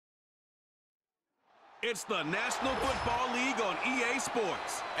It's the National Football League on EA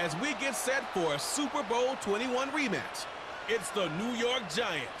Sports as we get set for a Super Bowl 21 rematch. It's the New York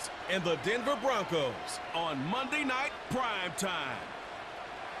Giants and the Denver Broncos on Monday Night Prime Time.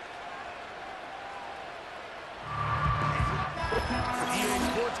 EA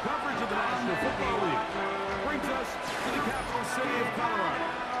Sports coverage of the National Football League brings us to the capital city of Colorado.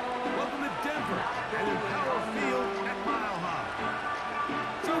 Welcome to Denver and Empower Field at Mile High.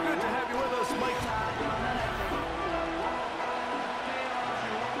 So good to have you with us, Mike.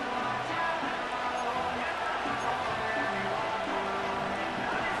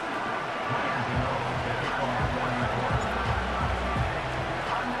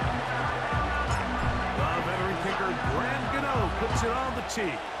 Puts it on the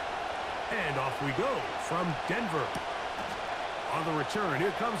tee. And off we go from Denver. On the return,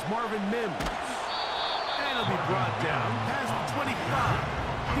 here comes Marvin Mims. And he'll be brought down past the 25.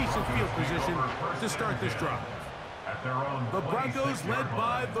 Decent field position to start this drive. The Broncos led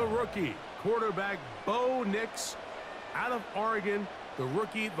by the rookie, quarterback Bo Nix out of Oregon. The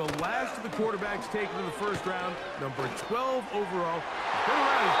rookie, the last of the quarterbacks taken in the first round, number 12 overall. Been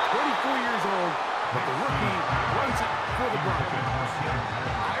around, he's 24 years old. But the rookie runs it for the Broncos.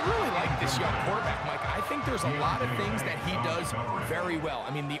 I really like this young quarterback, Mike. I think there's a lot of things that he does very well.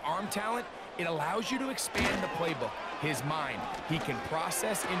 I mean, the arm talent, it allows you to expand the playbook. His mind, he can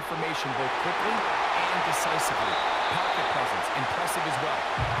process information both quickly and decisively. Pocket presence, impressive as well.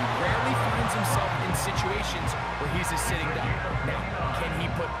 He rarely finds himself in situations where he's a sitting duck. Now, can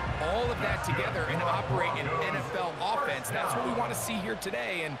he put all of that together and operate an NFL offense? That's what we want to see here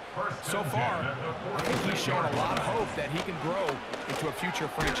today, and so far, I think he's shown a lot of hope that he can grow into a future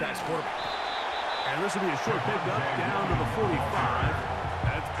franchise quarterback. And this will be a short pickup down to the 45.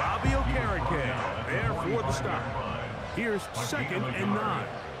 That's Bobby Okereke there for the stop. Here's 2nd and 9.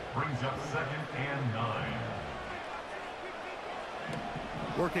 Brings up 2nd and 9.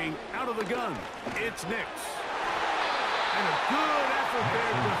 Working out of the gun, it's Nix. And a good effort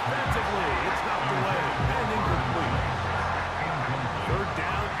there defensively. It's knocked away and incomplete. 3rd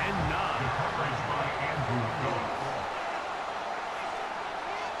down and 9. Coverage by Andrew Phillips.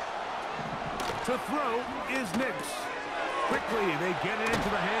 To throw is Nix. Quickly, they get it into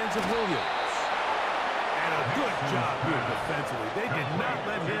the hands of Williams. And a good job here defensively. They did not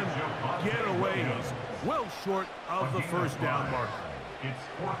let him get away. He's well short of the first down marker. It's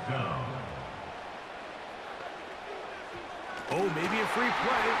 4th down. Oh, maybe a free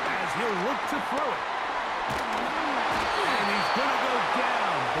play as he'll look to throw it. And he's going to go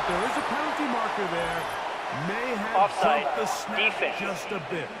down, but there is a penalty marker there. May have offside. jumped the snap Defense. just a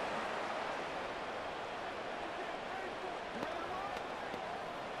bit.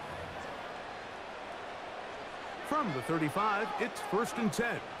 From the 35, it's 1st and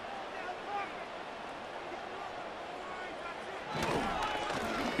 10.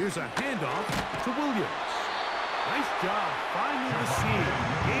 Here's a handoff to Williams. Nice job finding the seam.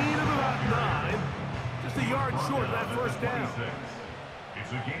 Gain of about 9. Just a yard short of that first down.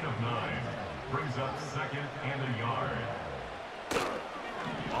 It's a gain of 9. Brings up 2nd and a yard.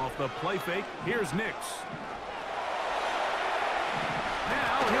 Off the play fake, here's Nix.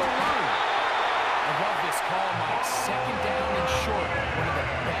 Now he'll run. I love this call, Mike. 2nd down and short. One of the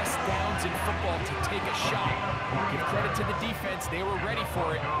best downs in football to take a shot. Give credit to the defense. They were ready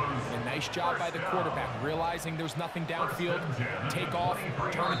for it. And a nice job by the quarterback, realizing there's nothing downfield. Take off,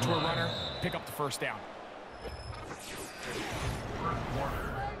 turn into a runner, pick up the first down.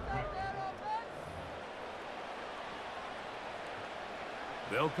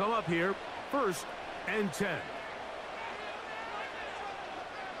 They'll come up here, 1st and 10.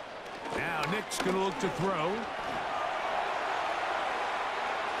 Now Nick's going to look to throw.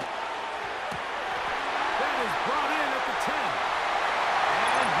 That is brought in at the 10.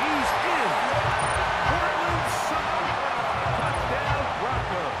 And he's in. Portland Sutton. Touchdown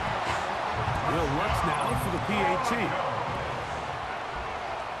Broncos. Will Lutz now for the PAT.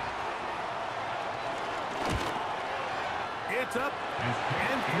 It's up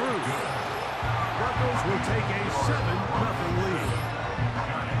and through. Broncos will take a 7-0 lead.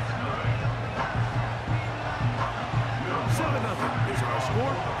 7-0 is our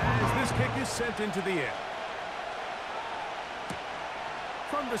score as this kick is sent into the air.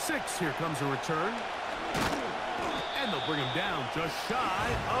 From the 6, here comes a return. And they'll bring him down just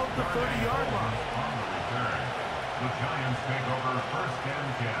shy of the 30-yard line. On the return, the Giants take over 1st and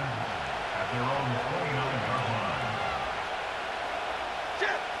 10 at their own 29-yard line.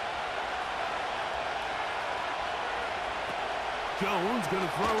 Jones going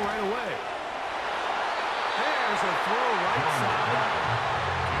to throw right away. There's a throw right side.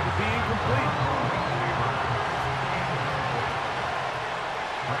 It'll be incomplete.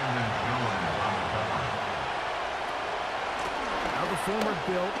 former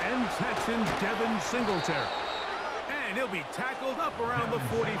Bill and Texan Devin Singletary. And he'll be tackled up around the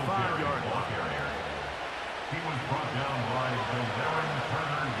 45-yard line. He was brought down by Darren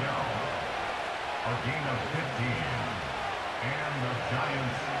Turner-Yell. A gain of 15. And the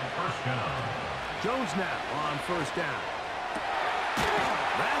Giants first down. Jones now on first down.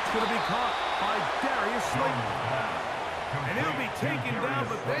 That's going to be caught by Darius Slayton. And he'll be taken down,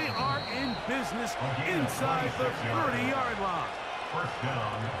 but they are in business inside the 30-yard line. First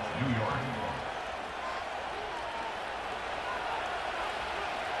down, New York.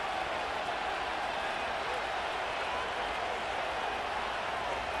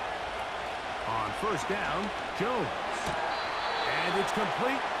 On first down, Jones. And it's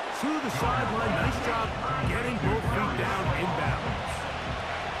complete to the sideline. Nice job getting both feet down inbounds.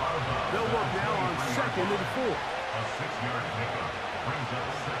 They'll work now on 2nd and 4. A 6-yard pickup brings up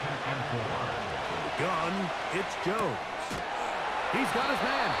 2nd and 4. Gun, it's Jones. He's got his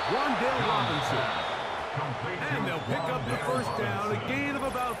man, Wandale Robinson. And they'll pick up the first down, a gain of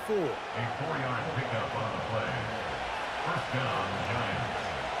about 4. A 4-yard pickup on the play. First down, Giants.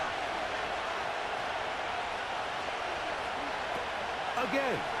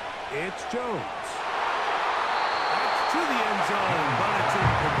 Again, it's Jones. That's to the end zone, but it's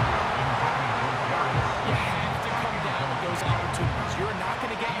incomplete. You have to come down with those opportunities. You're not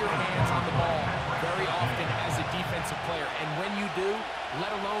going to get your hands on the ball very often as a defensive player. And when you do,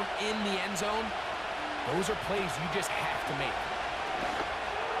 let alone in the end zone, those are plays you just have to make.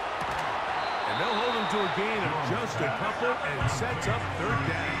 And they'll hold him to a gain of just a couple and sets up third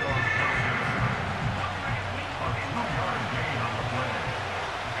down. A 2-yard gain on the play.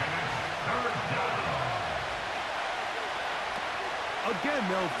 And it's third down. Again,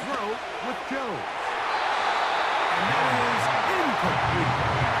 they'll throw with Jones. And that is incomplete.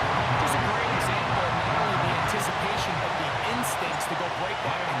 Just a great example of not only the anticipation, but the instincts to go break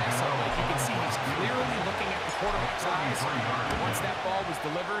that pass up. Like you can see, he's clearly looking at the quarterback's eyes. Once that ball was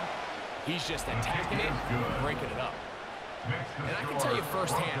delivered, he's just attacking it and breaking it up. And I can tell you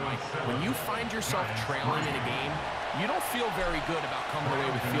firsthand, Mike, when you find yourself trailing in a game, you don't feel very good about coming away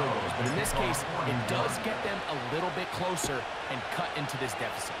with field goals. But in this case, it does get them a little bit closer and cut into this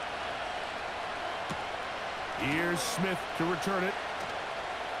deficit. Here's Smith to return it.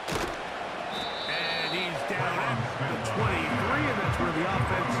 And he's down at the 23, and that's where the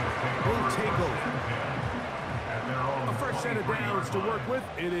offense will take over. A fresh set of downs to work with.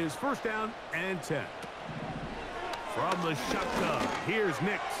 It is first down and 10. From the shotgun, here's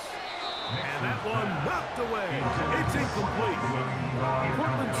Nix. And that one knocked away. It's incomplete.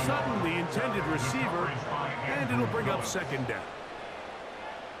 Cortland Sutton, the intended receiver, and it'll bring up second down.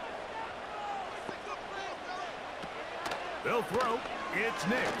 They'll throw. It's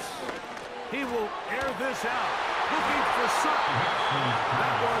Nix. He will air this out. Looking for Sutton.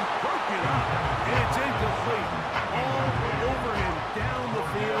 That one broke it up. It's incomplete. All over him down the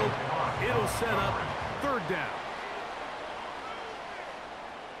field. It'll set up third down.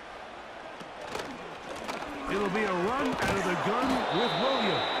 It'll be a run out of the gun with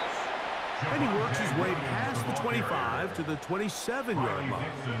Williams. And he works his way past the 25 to the 27-yard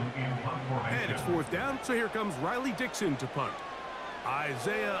line. And it's fourth down, so here comes Riley Dixon to punt.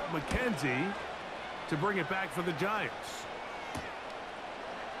 Isaiah McKenzie to bring it back for the Giants.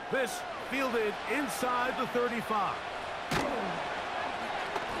 This fielded inside the 35. And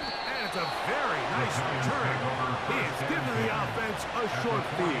it's a very nice return. He has given the offense a short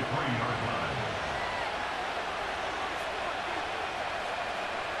field.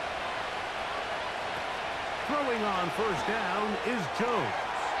 Throwing on first down is Jones.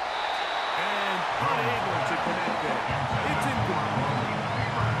 And unable to connect it. It's incomplete.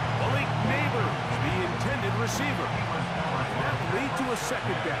 Malik Neighbors, the intended receiver. And that will lead to a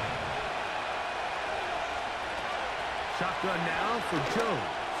second down. Shotgun now for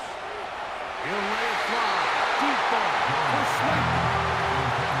Jones. He'll lay it fly. Deep ball for Slayton.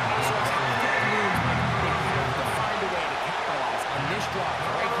 So it's half that moves, they have to find a way to capitalize on this drop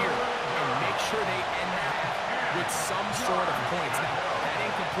right here and make sure they end that with some sort of points. Now, that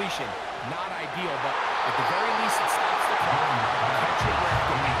incompletion, not ideal, but at the very least, it stops the clock. Catch your breath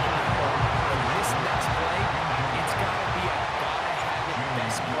to make it happen. And this next play, it's got to be a gotta-have-it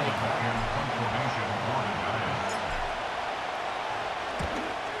best play call.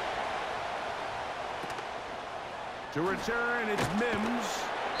 To return, it's Mims.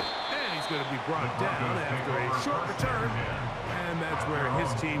 And he's going to be brought down after a short return. And that's where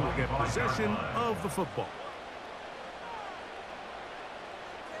his team will get possession of the football.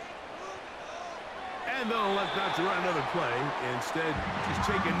 And they'll elect not to run another play. Instead, just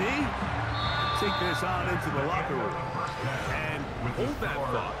take a knee and take this on into the locker room. And hold that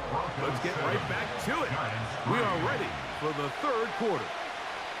thought. Let's get right back to it. We are ready for the third quarter.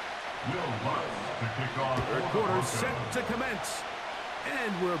 Third quarter set to commence.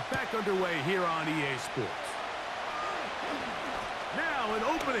 And we're back underway here on EA Sports. Now an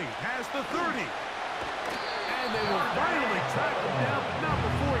opening past the 30. And they will finally track him down, but not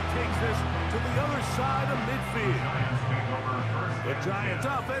before he takes this to the other side of midfield. The Giants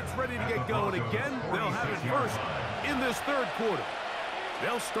offense ready to get going again. They'll have it first in this third quarter.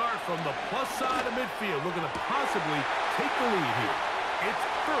 They'll start from the plus side of midfield, looking to possibly take the lead here. It's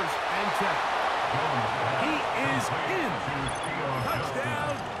first and 10. He is in.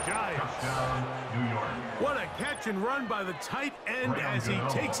 Touchdown, Giants. What a catch and run by the tight end as he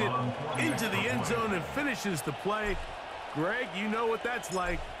takes it into the end zone and finishes the play. Greg, you know what that's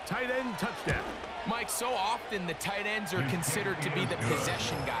like. Tight end touchdown. Mike, so often the tight ends are considered to be the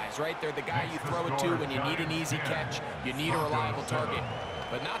possession guys, right? They're the guy you throw it to when you need an easy catch, you need a reliable target.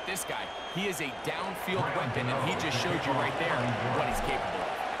 But not this guy. He is a downfield weapon, and he just showed you right there what he's capable of.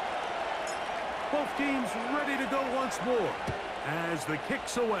 Both teams ready to go once more as the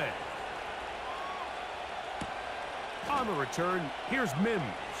kick's away. On the return, here's Mims.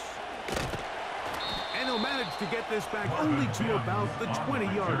 And he'll manage to get this back only to about the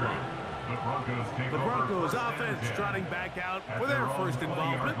 20-yard line. The Broncos offense trotting back out for their first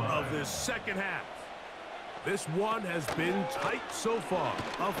involvement of this second half. This one has been tight so far.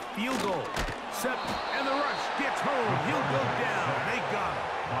 A field goal. Set, and the rush gets home. He'll go down. They got him.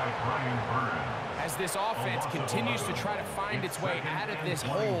 As this offense continues to try to find its way out of this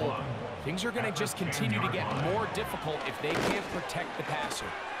hole, things are going to just continue to get more difficult if they can't protect the passer.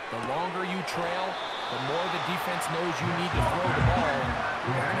 The longer you trail, the more the defense knows you need to throw the ball.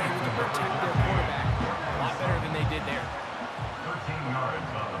 They're able to protect their quarterback a lot better than they did there. 13 yards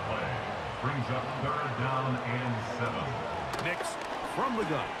on the play. Brings up third down and 7. Nix from the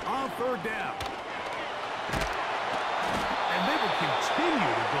gun on third down. And they will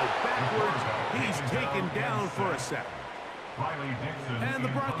continue to go backwards. He's taken down for a sack. And the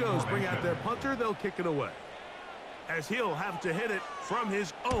Broncos bring out their punter. They'll kick it away, as he'll have to hit it from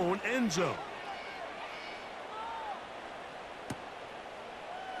his own end zone.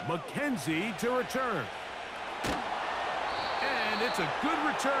 McKenzie to return. And it's a good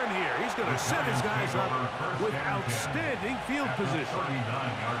return here. He's going to set his guys up with outstanding field position.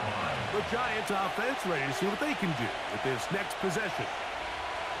 The Giants offense ready to see what they can do with this next possession.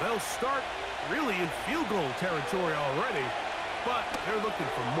 They'll start really in field goal territory already, but they're looking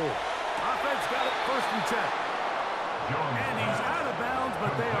for more. Offense got it first and 10. And he's out of bounds,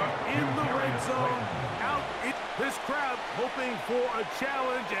 but they are in the red zone. Out it. This crowd hoping for a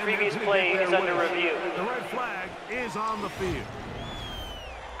challenge. And previous play is under review. The red flag is on the field.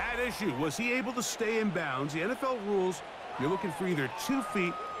 At issue, was he able to stay in bounds? The NFL rules, you're looking for either 2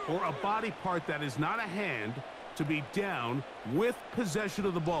 feet or a body part that is not a hand to be down with possession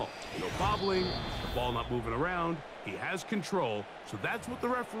of the ball. No bobbling, the ball not moving around. He has control, so that's what the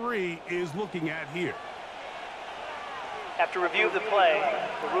referee is looking at here. After review of the play,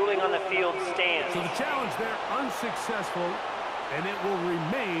 the ruling on the field stands. So the challenge there unsuccessful, and it will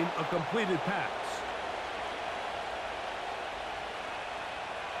remain a completed pass.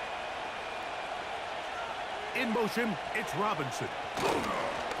 In motion, it's Robinson.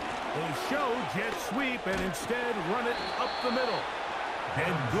 They show jet sweep and instead run it up the middle.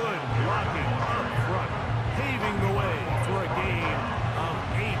 And good blocking up front, paving the way for a gain of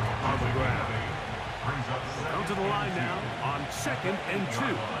 8 on the ground. Down to the line now on 2nd and 2.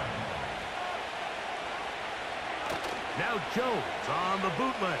 Now Jones on the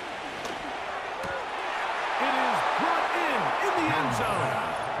bootleg. It is brought in the end zone.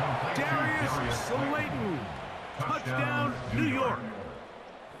 Darius Slayton. Touchdown, New York.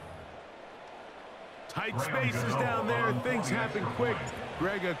 Tight spaces down there. Things happen quick.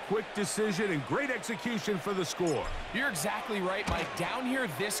 Greg, a quick decision and great execution for the score. You're exactly right, Mike. Down here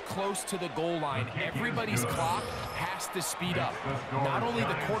this close to the goal line, everybody's clock has to speed up. Not only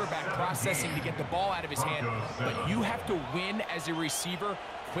the quarterback processing to get the ball out of his hand, but you have to win as a receiver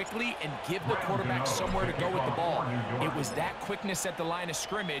quickly and give the quarterback somewhere to go with the ball. It was that quickness at the line of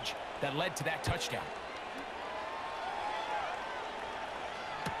scrimmage that led to that touchdown.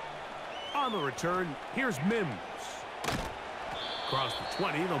 On the return, here's Mims. Across the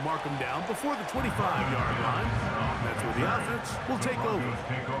 20, they'll mark him down before the 25-yard line. That's where the offense will take over.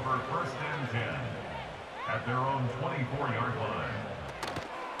 Take over first and 10 at their own 24-yard line.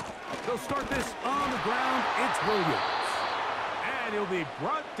 They'll start this on the ground. It's Williams. And he'll be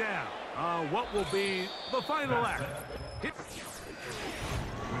brought down on what will be the final act. Hit. With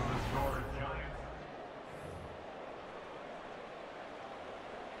the score, Giants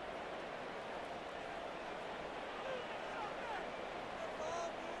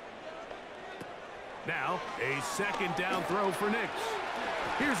Now, a second down throw for Nix.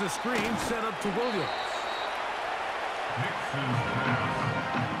 Here's a screen set up to Williams.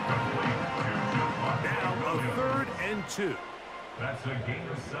 Now a 3rd and 2. That's a gain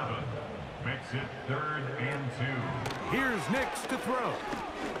of 7. Makes it 3rd and 2. Here's Nix to throw.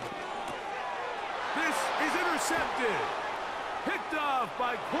 This is intercepted. Picked off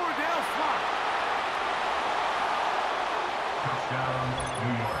by Cordell Flock. Touchdown,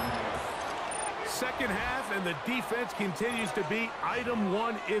 New York. Second half, and the defense continues to be item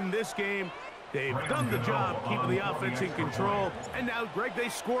 1 in this game. They've done the job keeping the offense in control, and now, Greg, they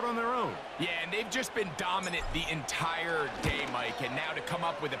scored on their own. Yeah, and they've just been dominant the entire day, Mike, and now to come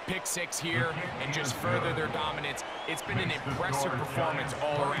up with a pick 6 here and just further their dominance, it's been an impressive performance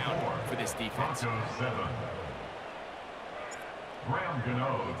all around for this defense. Graham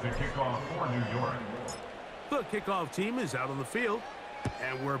Gano to kick off for New York. The kickoff team is out on the field,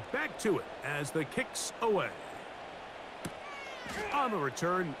 and we're back to it as the kick's away. On the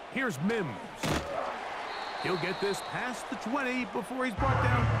return, here's Mims. He'll get this past the 20 before he's brought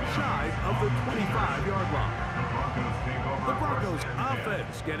down shy of the 25-yard line. The Broncos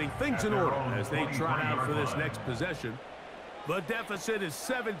offense getting things in order as they trot out for this next possession. The deficit is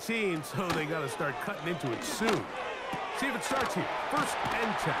 17, so they got to start cutting into it soon. See if it starts here. 1st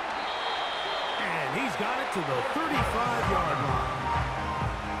and 10. And he's got it to the 35-yard line.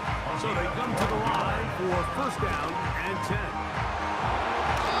 So they come to the line for 1st down and 10.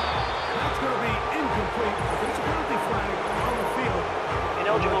 That's going to be incomplete. There's a penalty flag on the field.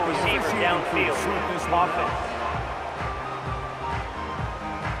 Ineligible receiver downfield. Offense.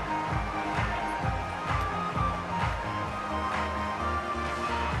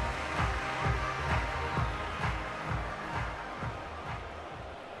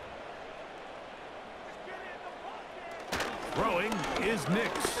 Throwing is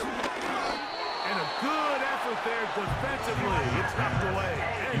Nix. And a good effort there defensively. It's knocked away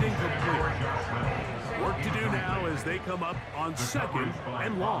and incomplete. Work to do now as they come up on 2nd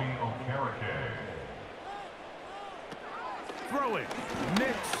and long. Throwing,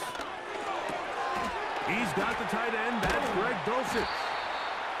 Nix. He's got the tight end. That's Greg Dulcich.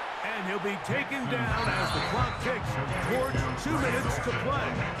 And he'll be taken down as the clock ticks towards 2 minutes to play.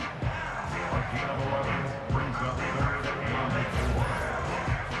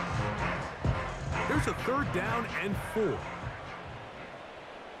 There's a 3rd down and 4.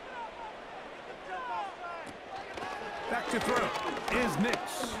 Back to throw is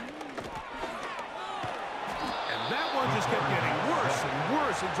Nix. And that one just kept getting worse and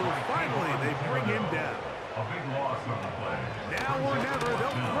worse until finally they bring him down. A big loss on the play. Now or never,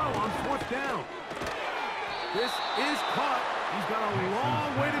 they'll throw on 4th down. This is caught. He's got a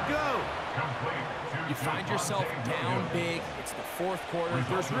long way to go. You find yourself down big. It's the 4th quarter.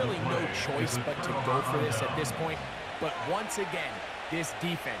 There's really no choice but to go for this at this point. But once again, this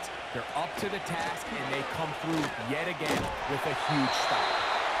defense, they're up to the task, and they come through yet again with a huge stop.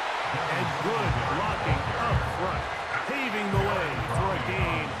 And good blocking up front, paving the way for a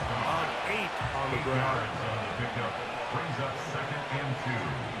gain of 8 on the ground. Brings up 2nd and 2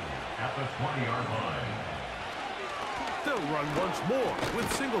 at the 20-yard line. They'll run once more with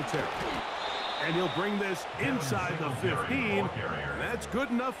Singletary. And he'll bring this inside the 15. That's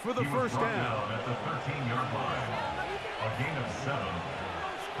good enough for the 1st down. At the 13-yard line. A gain of 7.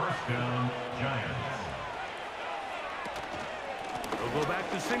 1st down, Giants. They'll go back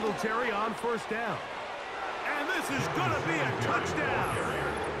to Singletary on 1st down. And this is going to be a touchdown.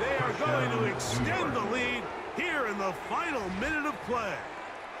 They are going to extend the lead here in the final minute of play.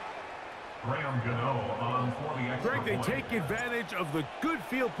 Graham Gano on for the extra Greg, they point. take advantage of the good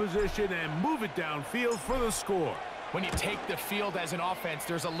field position and move it downfield for the score. When you take the field as an offense,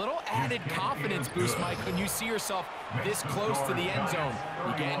 there's a little added confidence boost, Mike, when you see yourself this close to the end zone.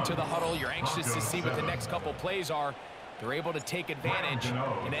 You get into the huddle, you're anxious to see what the next couple plays are. They're able to take advantage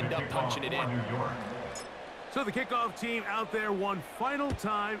and end up punching it in. So the kickoff team out there one final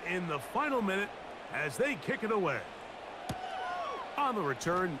time in the final minute as they kick it away. On the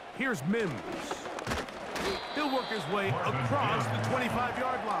return, here's Mims. He'll work his way across the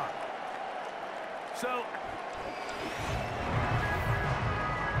 25-yard line. So,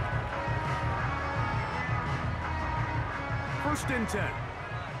 first and 10.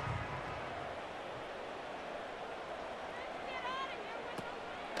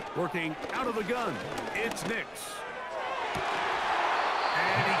 Working out of the gun, it's Nix.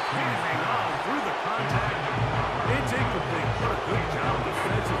 And he can't hang on through the contact. It's incomplete. What a good job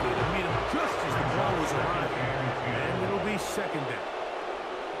defensively to meet him just as the ball was arriving. And it'll be 2nd down.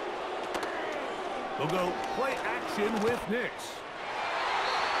 We'll go play action with Nix.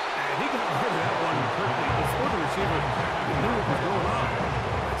 And he got rid of that one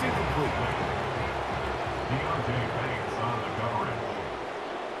Banks on the coverage.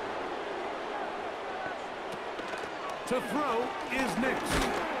 To throw is Nix.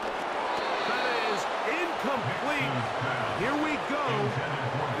 That is incomplete. Here we go.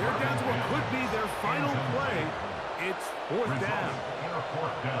 They're down to what could be their final play. It's fourth down.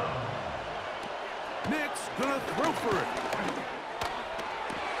 Nix gonna throw for it.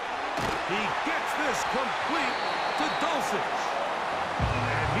 He gets this complete to Dulcich.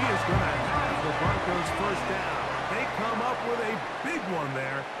 And he is gonna have the Broncos first down. They come up with a big one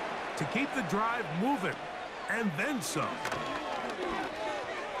there to keep the drive moving. And then some. And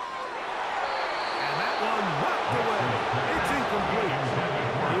that one knocked away. It's incomplete.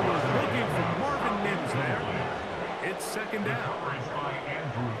 He was looking for Marvin Mims there. It's second down.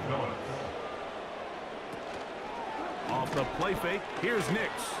 Off the play fake, here's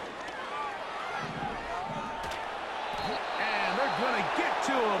Nix. And they're going to get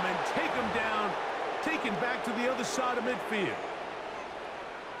to him and take him down, taken back to the other side of midfield.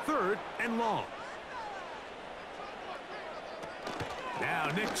 Third and long. Now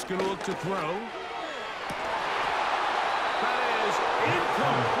Nick's going to look to throw. That is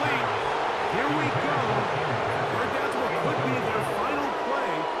incomplete. Here we go. They're down to what could be their final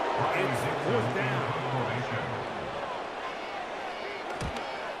play. It's fourth down.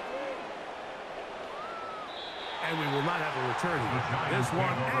 And we will not have a return here. This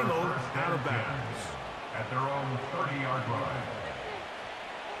one angled out of bounds. At their own 30-yard line.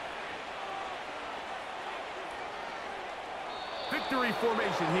 Victory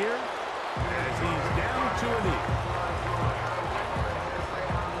formation here as he's down to a knee.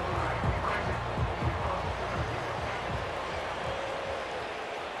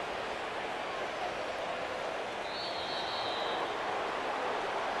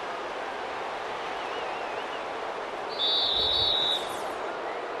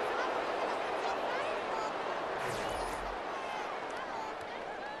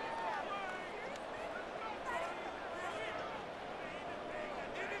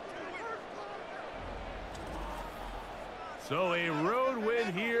 So a road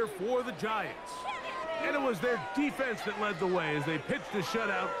win here for the Giants. And it was their defense that led the way as they pitched a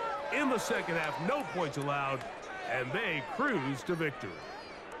shutout in the second half. No points allowed, and they cruised to victory.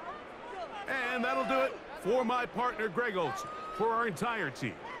 And that'll do it for my partner, Greg Olson. For our entire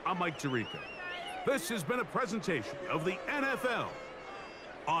team, I'm Mike Tirico. This has been a presentation of the NFL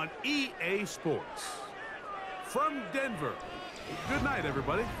on EA Sports. From Denver, good night,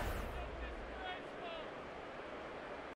 everybody.